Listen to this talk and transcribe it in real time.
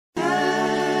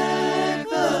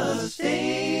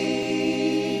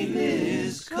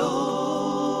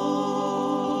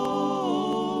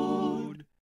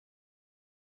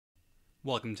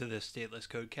Welcome to this stateless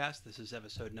Codecast. This is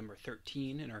episode number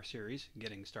 13 in our series,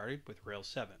 Getting Started with Rails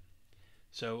 7.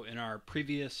 So in our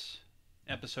previous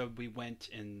episode, we went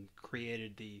and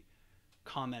created the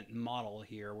comment model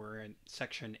here. We're in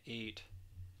section 8.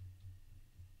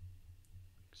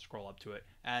 Scroll up to it,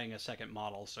 adding a second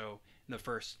model. So in the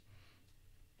first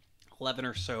 11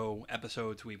 or so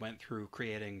episodes, we went through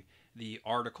creating the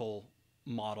article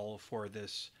model for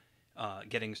this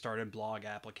Getting Started blog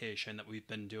application that we've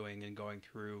been doing and going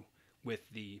through with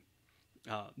the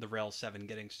Rails 7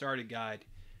 Getting Started guide.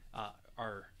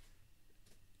 Our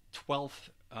 12th,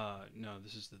 no,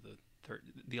 this is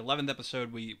the 11th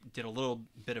episode. We did a little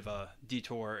bit of a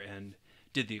detour and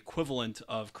did the equivalent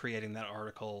of creating that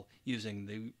article using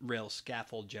the Rails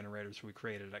scaffold generator. So we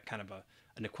created a kind of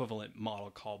an equivalent model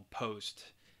called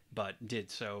post, but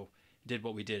did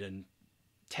what we did in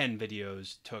 10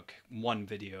 videos, took one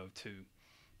video to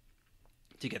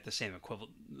get the same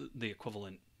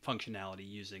equivalent functionality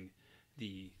using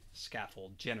the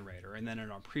scaffold generator. And then in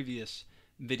our previous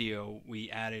video, we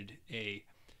added a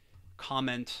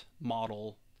comment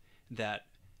model that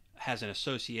has an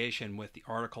association with the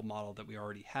article model that we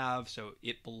already have, so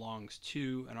it belongs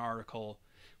to an article.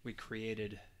 We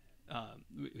created,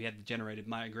 we had the generated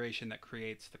migration that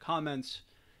creates the comments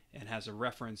and has a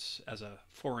reference as a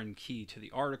foreign key to the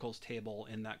articles table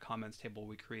in that comments table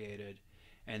we created,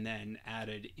 and then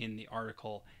added in the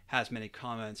article has many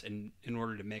comments. And in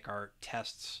order to make our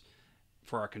tests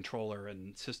for our controller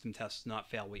and system tests not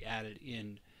fail, we added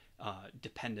in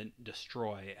dependent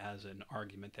destroy as an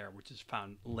argument there, which is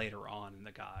found later on in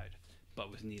the guide, but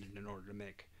was needed in order to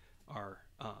make our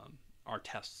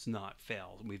tests not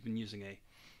fail. We've been using a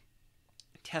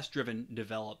test-driven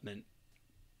development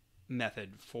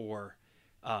method for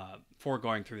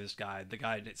going through this guide. The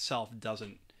guide itself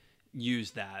doesn't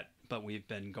use that, but we've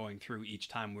been going through each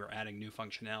time we're adding new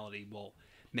functionality. We'll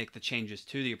make the changes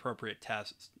to the appropriate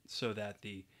tests so that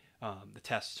the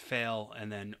tests fail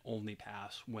and then only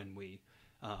pass when we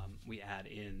add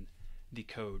in the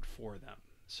code for them.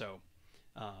 So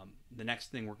the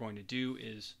next thing we're going to do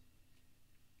is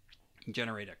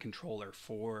generate a controller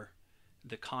for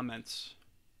the comments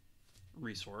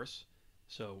resource.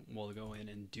 So we'll go in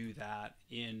and do that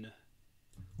in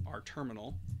our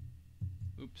terminal.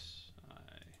 Oops.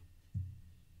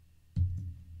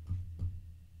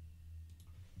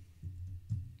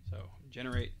 So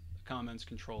generate the comments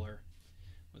controller.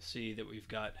 We'll see that we've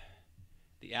got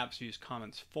the apps use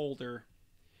comments folder.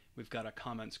 We've got a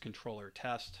comments controller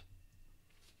test.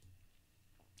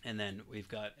 And then we've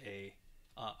got a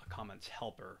comments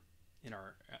helper in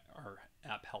our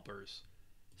app helpers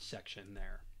section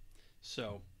there.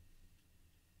 So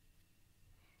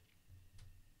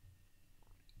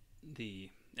the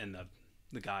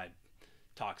guide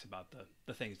talks about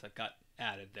the things that got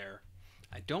added there.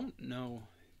 I don't know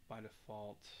by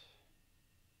default.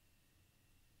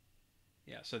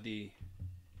 Yeah, so the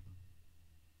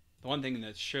one thing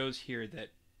that shows here that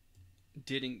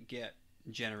didn't get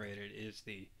generated is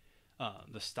the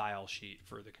style sheet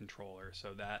for the controller.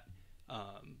 So that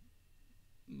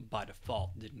by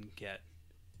default didn't get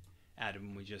added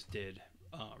when we just did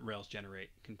Rails generate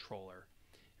controller.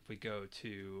 If we go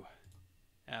to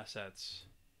assets,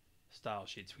 style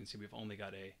sheets, we can see we've only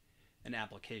got an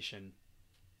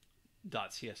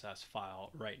application.css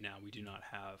file right now. We do not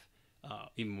have,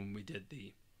 even when we did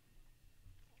the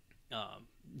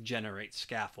generate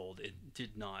scaffold, it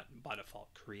did not by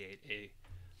default create a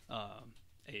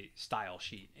style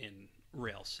sheet in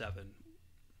Rails 7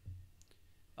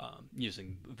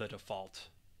 using the default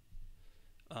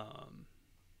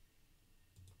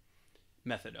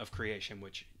method of creation,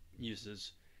 which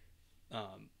uses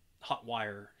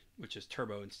Hotwire, which is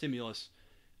turbo and stimulus,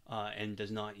 and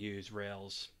does not use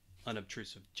Rails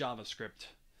unobtrusive JavaScript,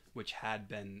 which had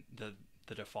been the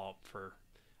default for,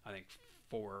 I think,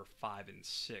 4, 5, and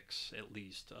 6 at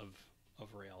least of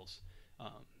Rails,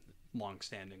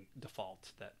 long-standing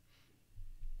default that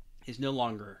is no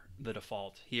longer the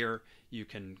default. Here you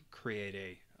can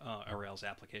create a Rails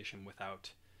application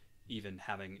without even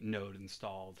having Node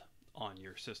installed on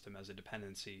your system as a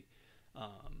dependency.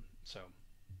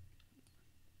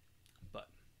 But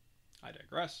I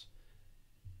digress.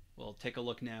 We'll take a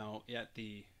look now at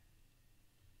the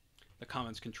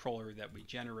comments controller that we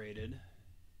generated.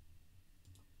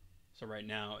 So right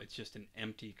now it's just an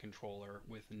empty controller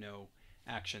with no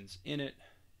actions in it.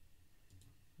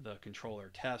 The controller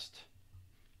test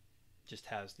just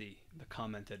has the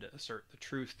commented assert the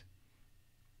truth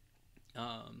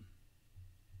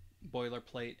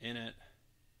boilerplate in it,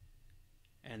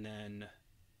 and then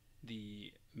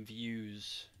the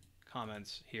views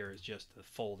comments here is just the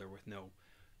folder with no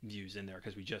views in there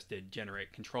because we just did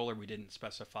generate controller. We didn't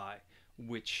specify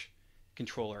which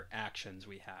controller actions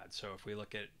we had. So if we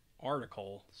look at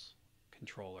articles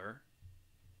controller,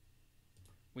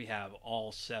 we have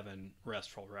all 7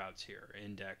 RESTful routes here: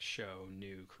 index, show,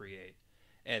 new, create,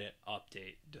 edit,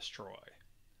 update, destroy.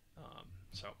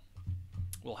 So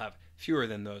we'll have fewer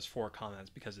than those 4 comments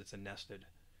because it's a nested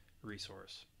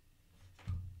resource.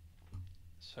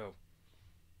 So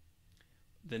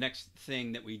the next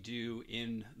thing that we do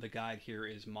in the guide here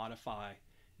is modify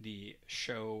the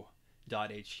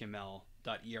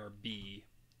show.html.erb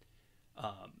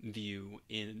view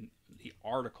in the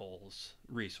articles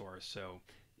resource. So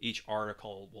each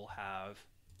article will have,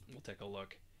 we'll take a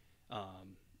look,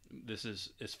 this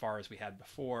is as far as we had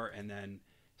before, and then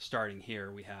starting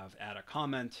here we have add a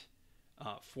comment,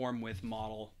 form with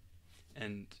model,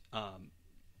 and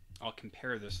I'll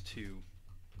compare this to,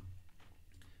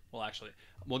 well actually,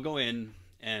 we'll go in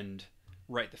and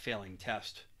write the failing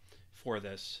test for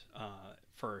this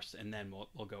first, and then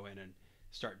we'll go in and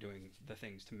start doing the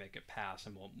things to make it pass,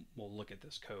 and we'll look at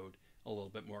this code a little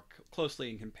bit more closely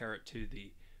and compare it to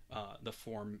the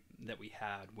form that we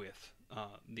had with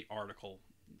the article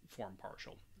form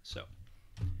partial. So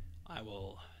I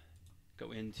will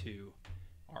go into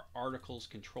our articles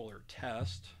controller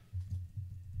test.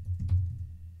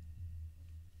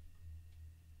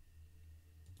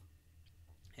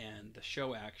 And the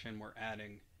show action, we're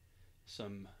adding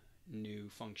some new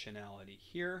functionality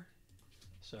here.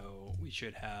 So we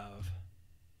should have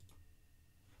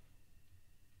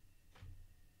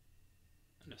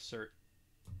an assert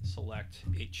select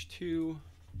h2,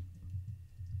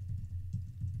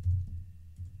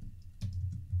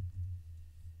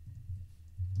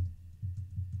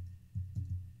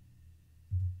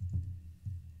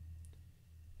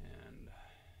 and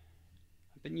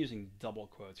I've been using double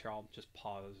quotes here. I'll just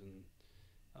pause and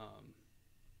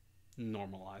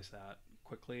normalize that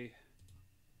quickly.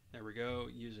 There we go,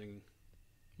 using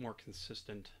more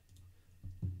consistent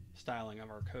styling of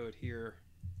our code here.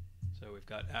 So we've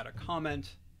got add a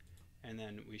comment, and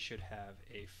then we should have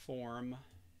a form.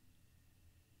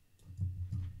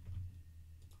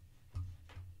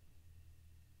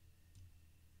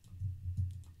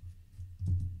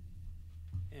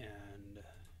 And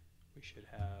we should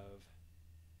have a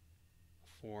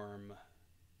form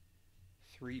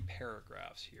 3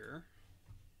 paragraphs here.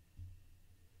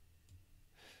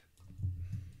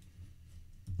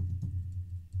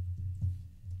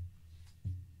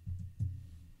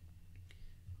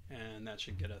 And that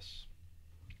should get us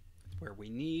where we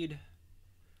need.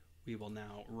 We will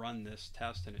now run this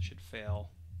test and it should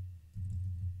fail.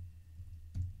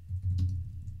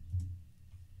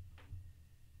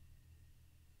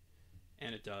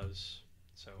 And it does.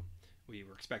 So we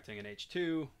were expecting an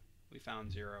H2, we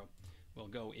found 0. We'll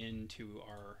go into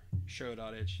our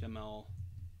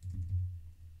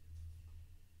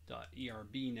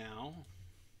show.html.erb now,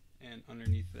 and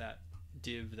underneath that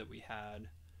div that we had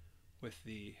with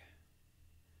the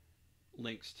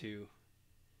links to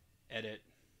edit,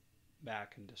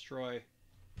 back, and destroy,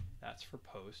 that's for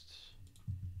posts.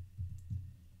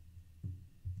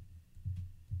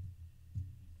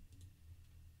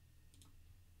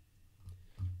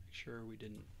 Make sure we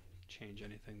didn't change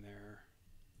anything there.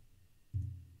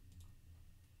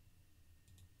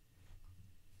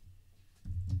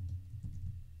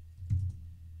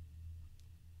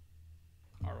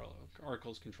 Our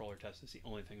articles controller test is the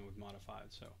only thing we've modified,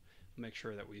 so we'll make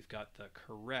sure that we've got the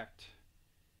correct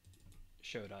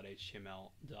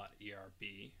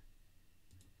show.html.erb.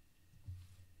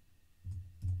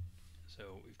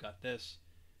 So we've got this.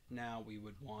 Now we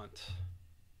would want,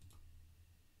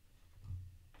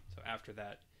 so after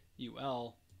that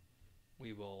UL,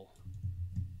 we will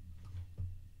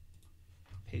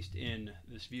paste in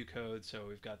this view code. So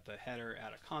we've got the header,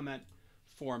 add a comment,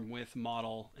 form with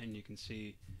model, and you can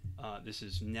see this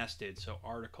is nested. So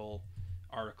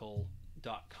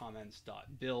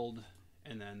article.comments.build,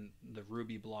 and then the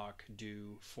Ruby block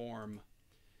do form,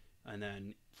 and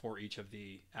then for each of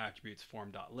the attributes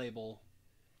form.label,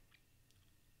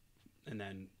 and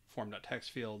then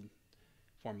form.text field,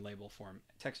 form label, form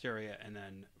text area, and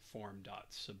then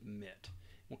form.submit.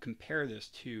 We'll compare this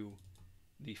to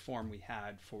the form we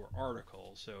had for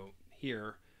article. So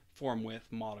here, form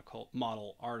with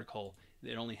model article,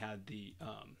 it only had the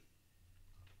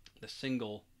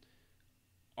single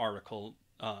article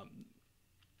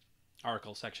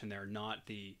article section there, not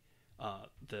the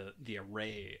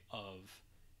array of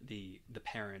the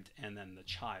parent and then the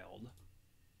child.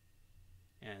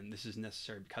 And this is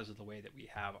necessary because of the way that we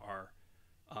have our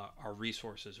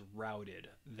resources routed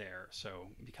there. So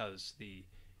because if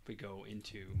we go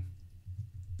into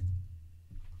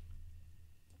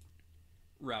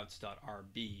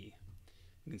routes.rb, you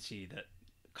can see that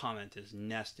comment is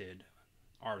nested,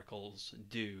 articles,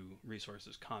 do,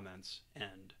 resources, comments,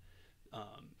 and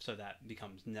so that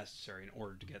becomes necessary in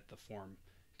order to get the form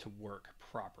to work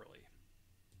properly.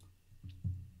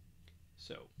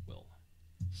 So we'll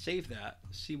save that,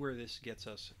 see where this gets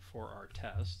us for our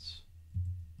tests.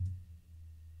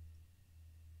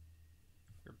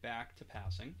 We're back to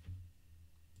passing.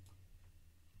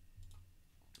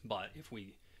 But if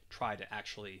we try to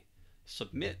actually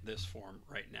submit this form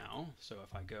right now, so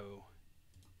if I go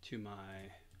to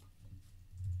my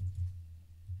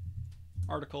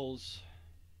articles,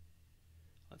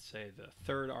 let's say the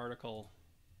third article,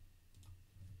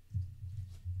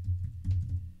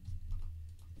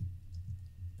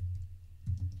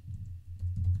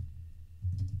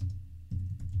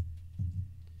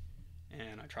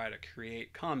 and I try to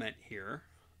create comment here,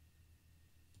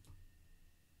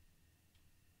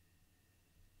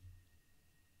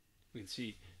 we can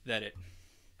see that it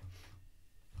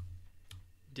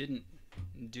didn't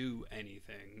do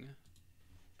anything.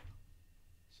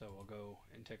 So we'll go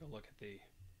and take a look at the,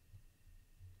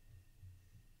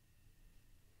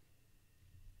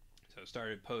 so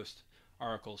started post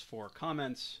articles for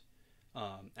comments,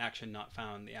 action not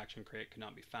found, the action create could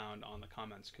not be found on the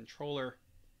comments controller,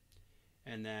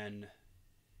 and then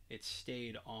it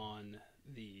stayed on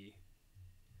the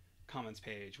comments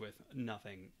page with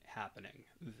nothing happening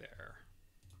there.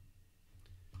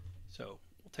 So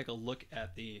we'll take a look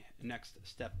at the next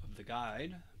step of the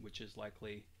guide, which is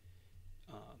likely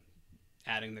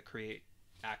adding the create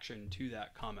action to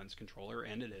that comments controller,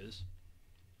 and it is.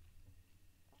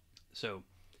 So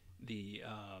the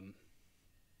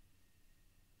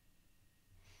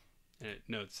and it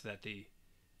notes that the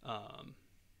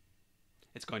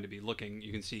it's going to be looking,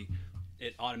 you can see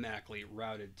it automatically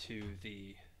routed to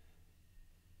the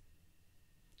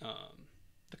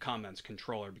comments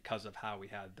controller because of how we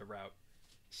had the route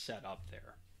set up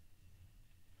there.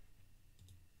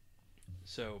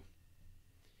 So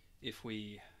if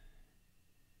we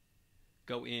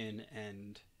go in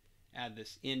and add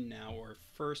this in now, we're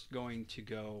first going to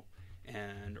go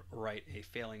and write a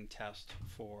failing test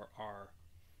for our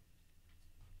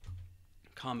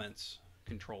comments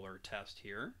controller test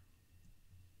here.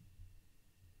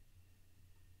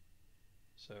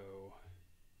 So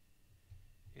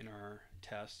in our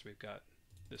test, we've got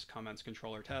this comments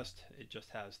controller test. It just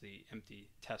has the empty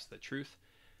test the truth.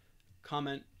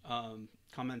 Commented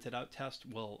out test,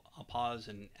 I'll pause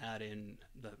and add in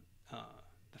the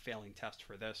failing test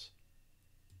for this.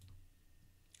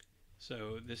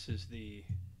 So this is the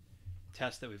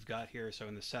test that we've got here. So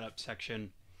in the setup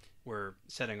section, we're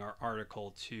setting our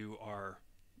article to our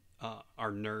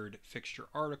nerd fixture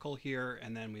article here,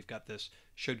 and then we've got this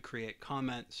should create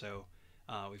comment. So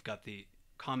we've got the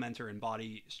commenter and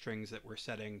body strings that we're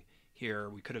setting here.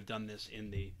 We could have done this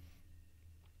in the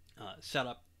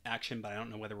setup action, but I don't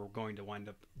know whether we're going to wind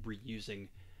up reusing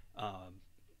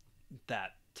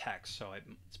that text, so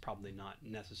it's probably not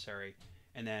necessary.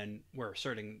 And then we're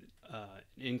asserting an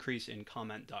increase in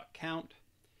comment.count.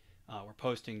 We're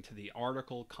posting to the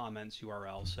article comments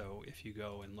URL, so if you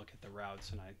go and look at the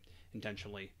routes, and I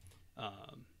intentionally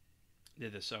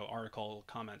did this, so article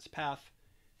comments path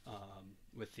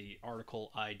with the article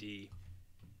ID.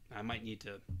 I might need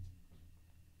to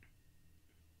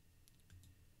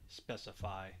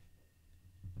specify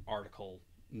article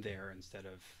there instead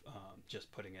of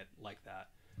just putting it like that.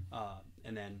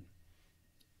 And then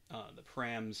the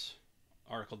params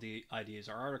article ID is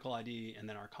our article ID, and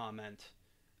then our comment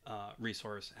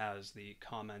resource has the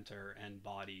commenter and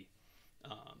body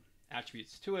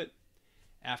attributes to it.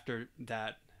 After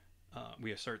that,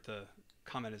 we assert the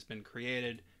comment has been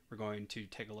created. We're going to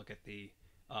take a look at the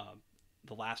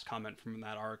last comment from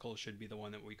that article should be the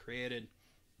one that we created.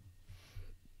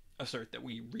 Assert that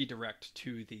we redirect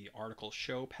to the article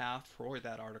show path for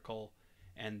that article,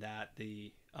 and that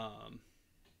the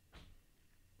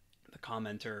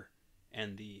commenter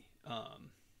and the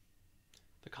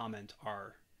comment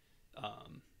are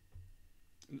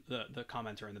the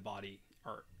commenter and the body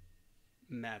are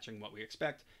matching what we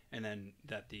expect, and then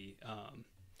that the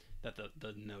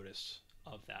notice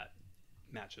of that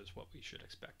matches what we should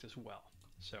expect as well.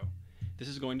 So this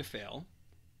is going to fail.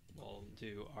 We'll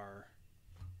do our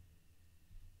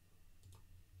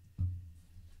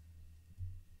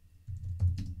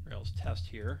Rails test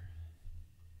here.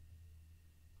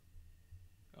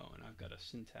 Oh, and I've got a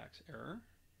syntax error.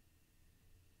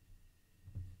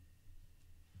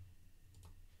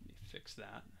 Let me fix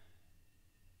that.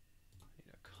 I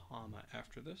need a comma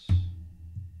after this.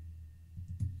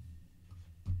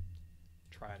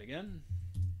 Try it again.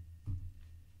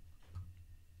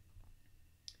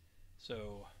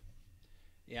 So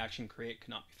the action create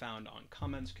cannot be found on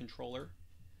CommentsController.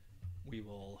 We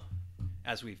will,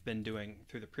 as we've been doing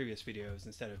through the previous videos,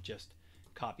 instead of just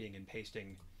copying and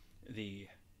pasting the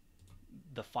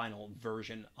final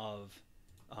version of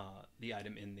the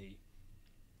item in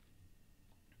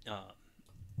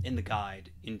the guide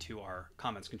into our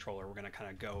CommentsController, we're going to kind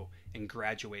of go and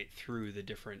graduate through the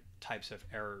different types of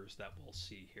errors that we'll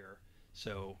see here.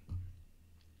 So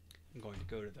I'm going to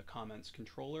go to the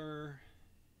CommentsController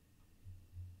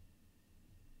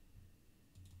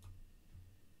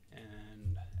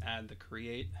and add the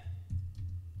create.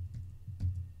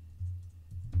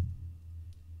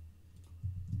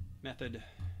 Method,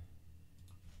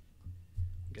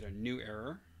 get a new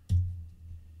error.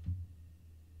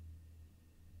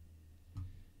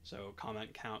 So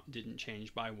comment count didn't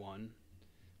change by 1.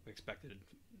 We expected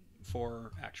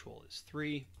 4, actual is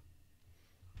 3.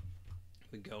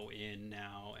 We go in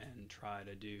now and try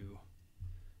to do,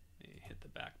 hit the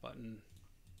back button.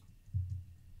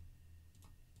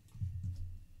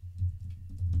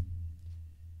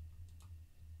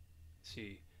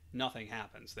 See, nothing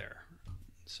happens there.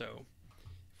 So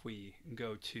if we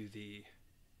go to the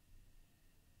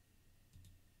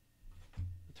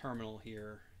terminal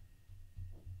here,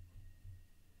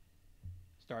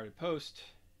 started post,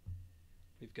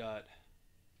 we've got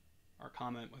our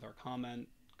comment with our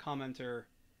commenter,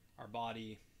 our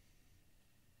body,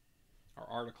 our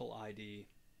article ID,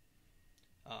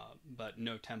 but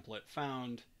no template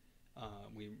found.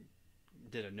 We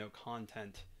did a no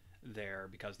content there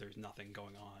because there's nothing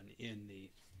going on in the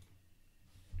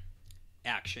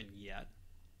action yet.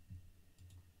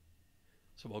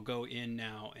 So we'll go in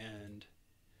now and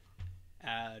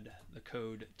add the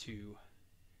code to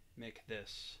make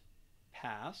this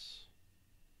pass,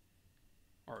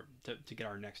 or to get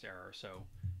our next error. So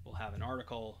we'll have an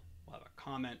article, we'll have a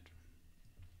comment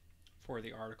for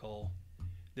the article.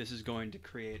 This is going to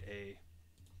create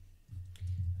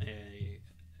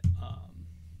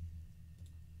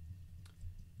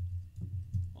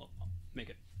well, I'll make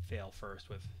it fail first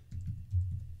with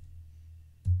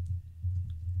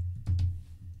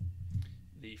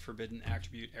the forbidden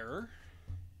attribute error.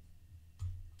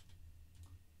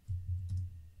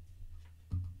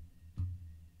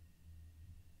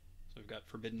 So we've got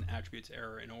forbidden attributes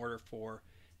error. In order for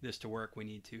this to work, we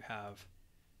need to have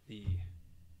the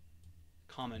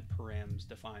comment params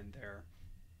defined there.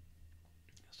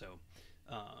 So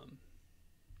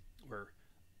we're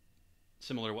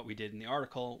similar to what we did in the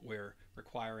article. We're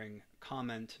requiring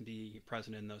comment to be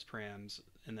present in those params,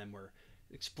 and then we're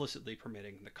explicitly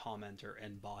permitting the commenter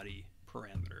and body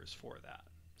parameters for that.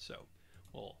 So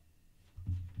we'll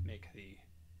make the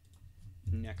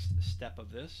next step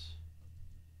of this,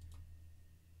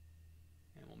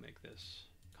 and we'll make this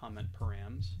comment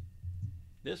params.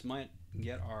 This might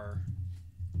get our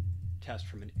test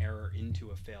from an error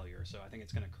into a failure. So I think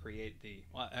it's going to create the,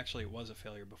 well, actually it was a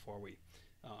failure before we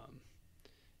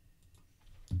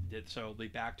did, so it'll be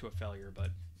back to a failure,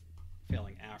 but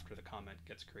failing after the comment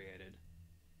gets created.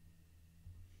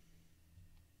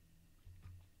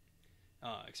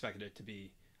 Expected it to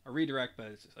be a redirect, but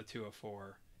it's a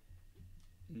 204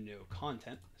 no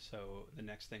content. So the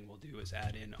next thing we'll do is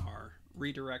add in our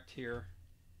redirect here.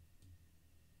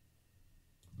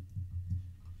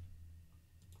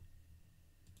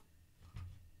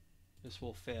 This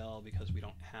will fail because we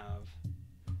don't have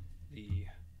the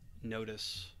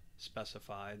notice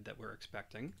specified that we're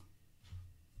expecting.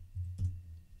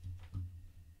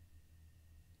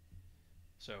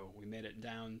 So we made it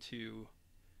down to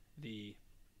the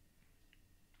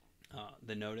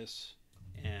notice,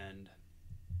 and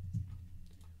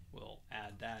we'll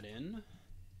add that in.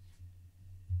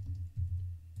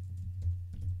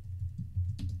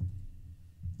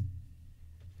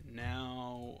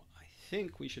 Now I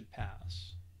think we should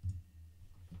pass.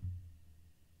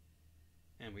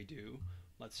 And we do.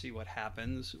 Let's see what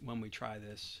happens when we try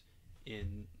this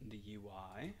in the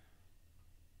UI.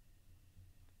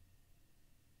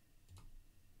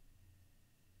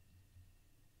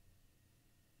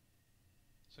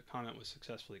 So comment was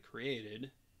successfully created,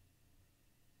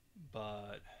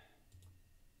 but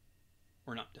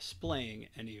we're not displaying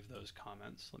any of those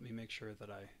comments. Let me make sure that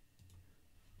I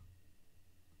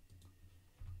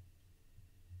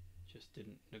just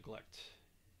didn't neglect.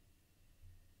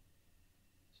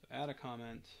 So add a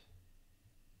comment.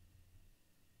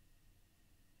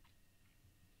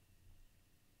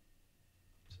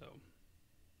 So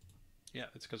yeah,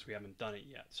 it's because we haven't done it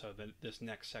yet. So this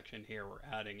next section here, we're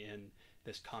adding in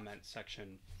this comment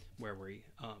section where we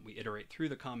iterate through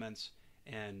the comments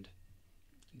and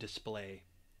display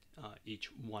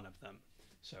each one of them.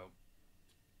 So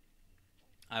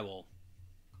I will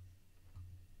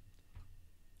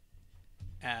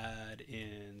add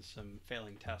in some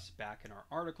failing tests back in our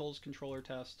articles controller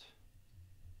test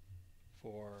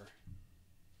for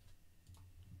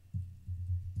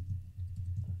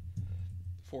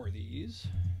these.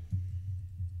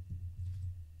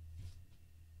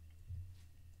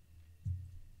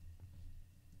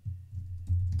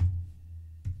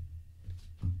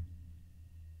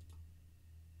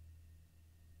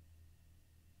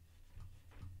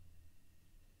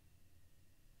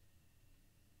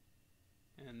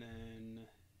 And then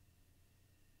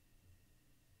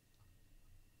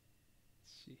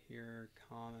let's see here,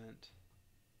 comment.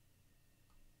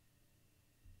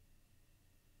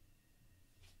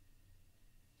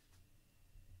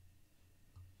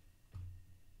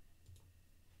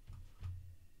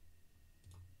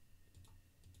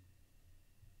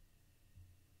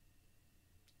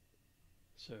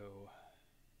 So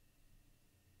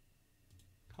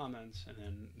comments, and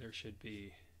then there should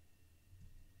be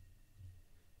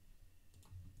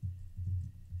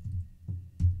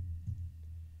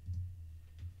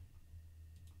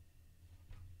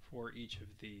for each of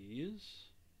these.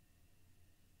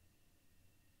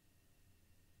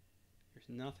 There's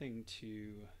nothing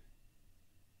to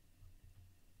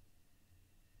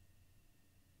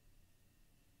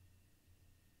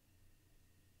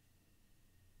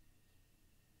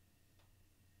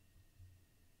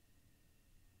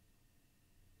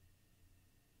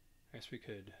I guess we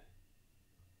could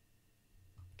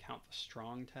count the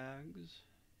strong tags.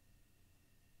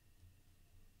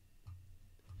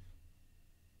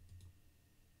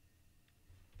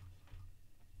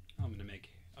 I'm going to make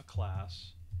a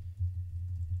class.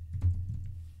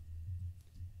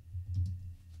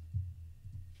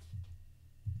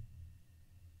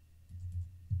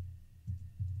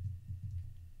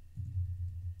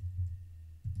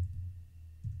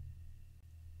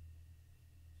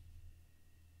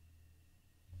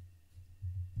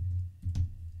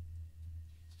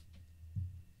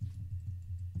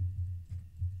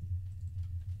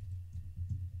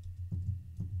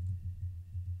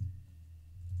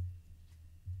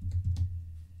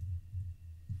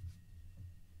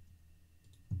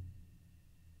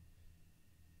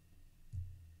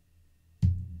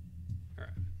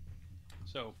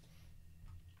 So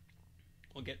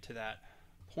we'll get to that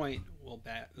point. We'll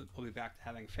be back to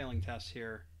having failing tests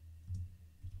here.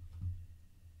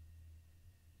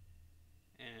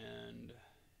 And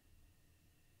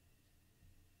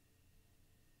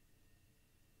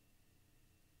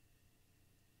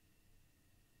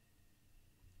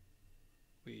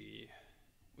we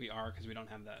are, because we don't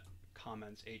have that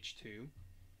comments h2.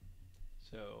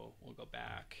 So we'll go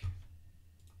back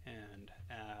and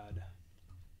add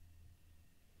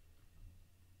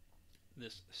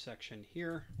this section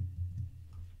here.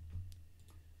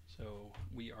 So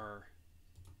we are,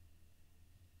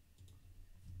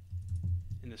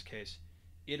 in this case,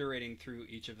 iterating through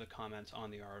each of the comments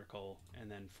on the article, and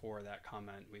then for that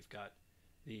comment we've got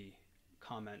the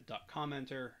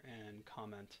comment.commenter and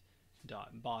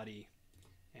comment.body,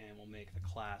 and we'll make the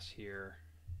class here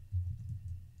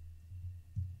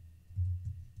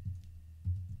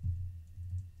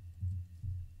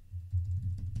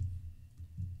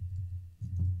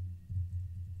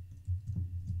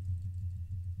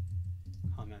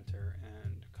commenter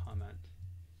and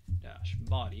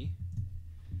comment-body.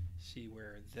 See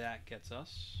where that gets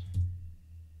us.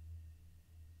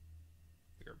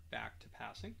 We are back to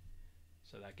passing.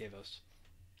 So that gave us,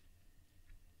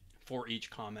 for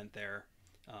each comment there,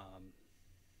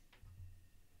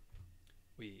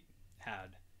 we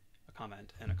had a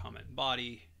comment and a comment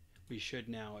body. We should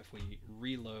now, if we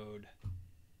reload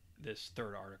this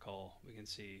third article, we can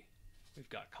see we've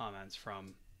got comments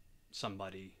from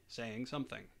somebody saying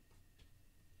something.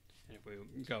 And if we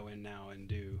go in now and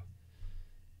do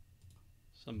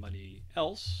somebody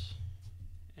else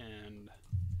and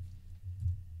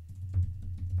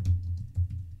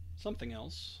something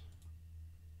else,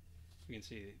 you can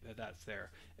see that that's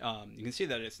there. You can see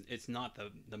that it's not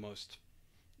the most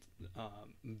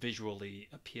visually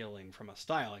appealing from a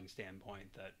styling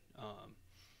standpoint. That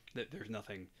there's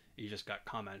nothing. You just got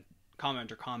comment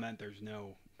or comment. There's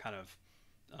no kind of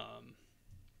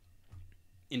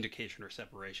indication or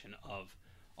separation of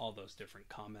all those different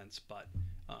comments. But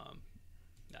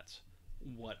that's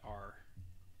what our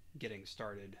getting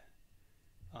started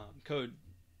code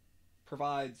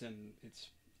provides, and it's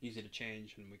easy to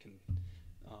change, and we can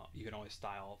you can always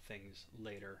style things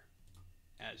later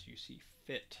as you see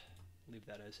fit. Leave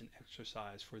that as an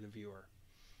exercise for the viewer.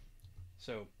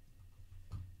 So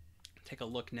take a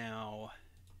look now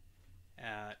at, we can see that that's there. You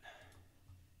can see that it's not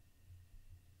the most visually appealing from a styling standpoint. That there's nothing. You just got comment or comment. There's no kind of indication or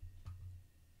separation of all those different comments. But that's what our getting started code provides, and it's easy to change, and we can you can always style things later as you see fit. Leave that as an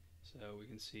exercise for the viewer. So take a look now So we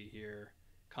can see here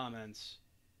comments,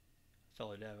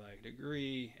 fellow dev, I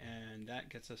agree, and that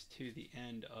gets us to the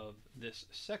end of this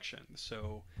section.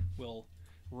 So we'll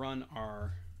run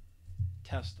our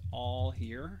test all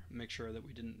here, make sure that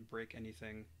we didn't break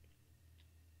anything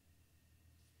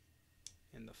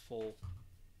in the full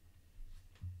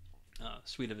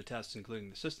suite of the tests, including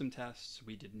the system tests.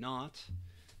 We did not.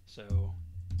 So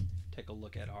take a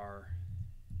look at our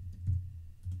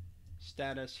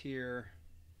status here.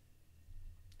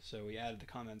 So we added the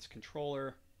comments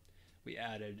controller, we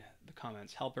added the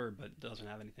comments helper, but it doesn't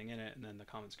have anything in it, and then the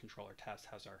comments controller test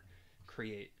has our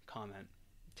create comment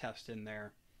test in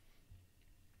there.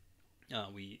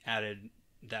 We added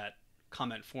that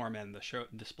comment form and the show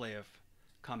display of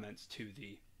comments to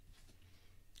the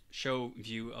show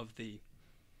view of the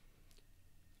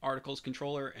articles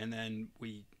controller, and then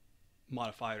we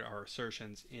modified our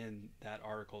assertions in that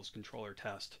articles controller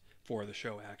test for the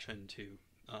show action to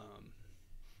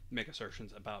make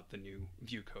assertions about the new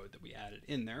view code that we added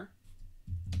in there.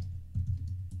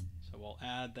 So we'll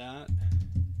add that.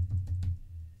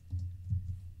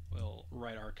 We'll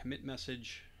write our commit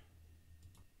message.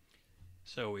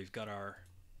 So we've got our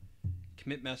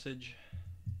commit message.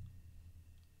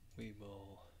 We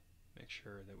will make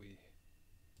sure that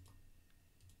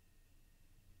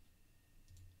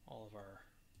all of our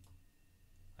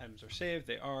items are saved.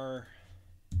 They are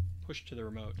pushed to the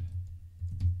remote.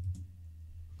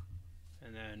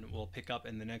 And then we'll pick up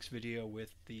in the next video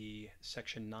with the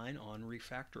section 9 on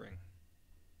refactoring.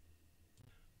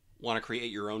 Want to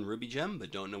create your own Ruby gem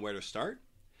but don't know where to start?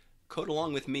 Code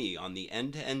along with me on the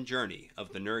end-to-end journey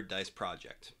of the Nerd Dice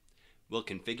project. We'll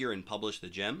configure and publish the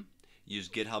gem, use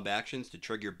GitHub Actions to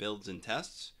trigger builds and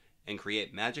tests, and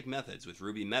create magic methods with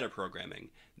Ruby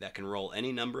metaprogramming that can roll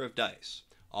any number of dice,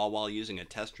 all while using a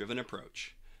test-driven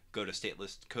approach. Go to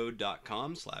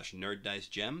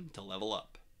statelesscode.com/nerddicegem to level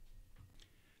up.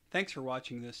 Thanks for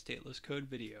watching this Stateless Code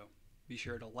video. Be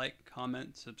sure to like,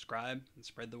 comment, subscribe, and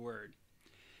spread the word.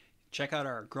 Check out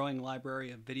our growing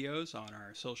library of videos on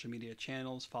our social media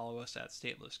channels. Follow us at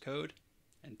Stateless Code,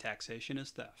 and Taxation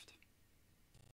is Theft.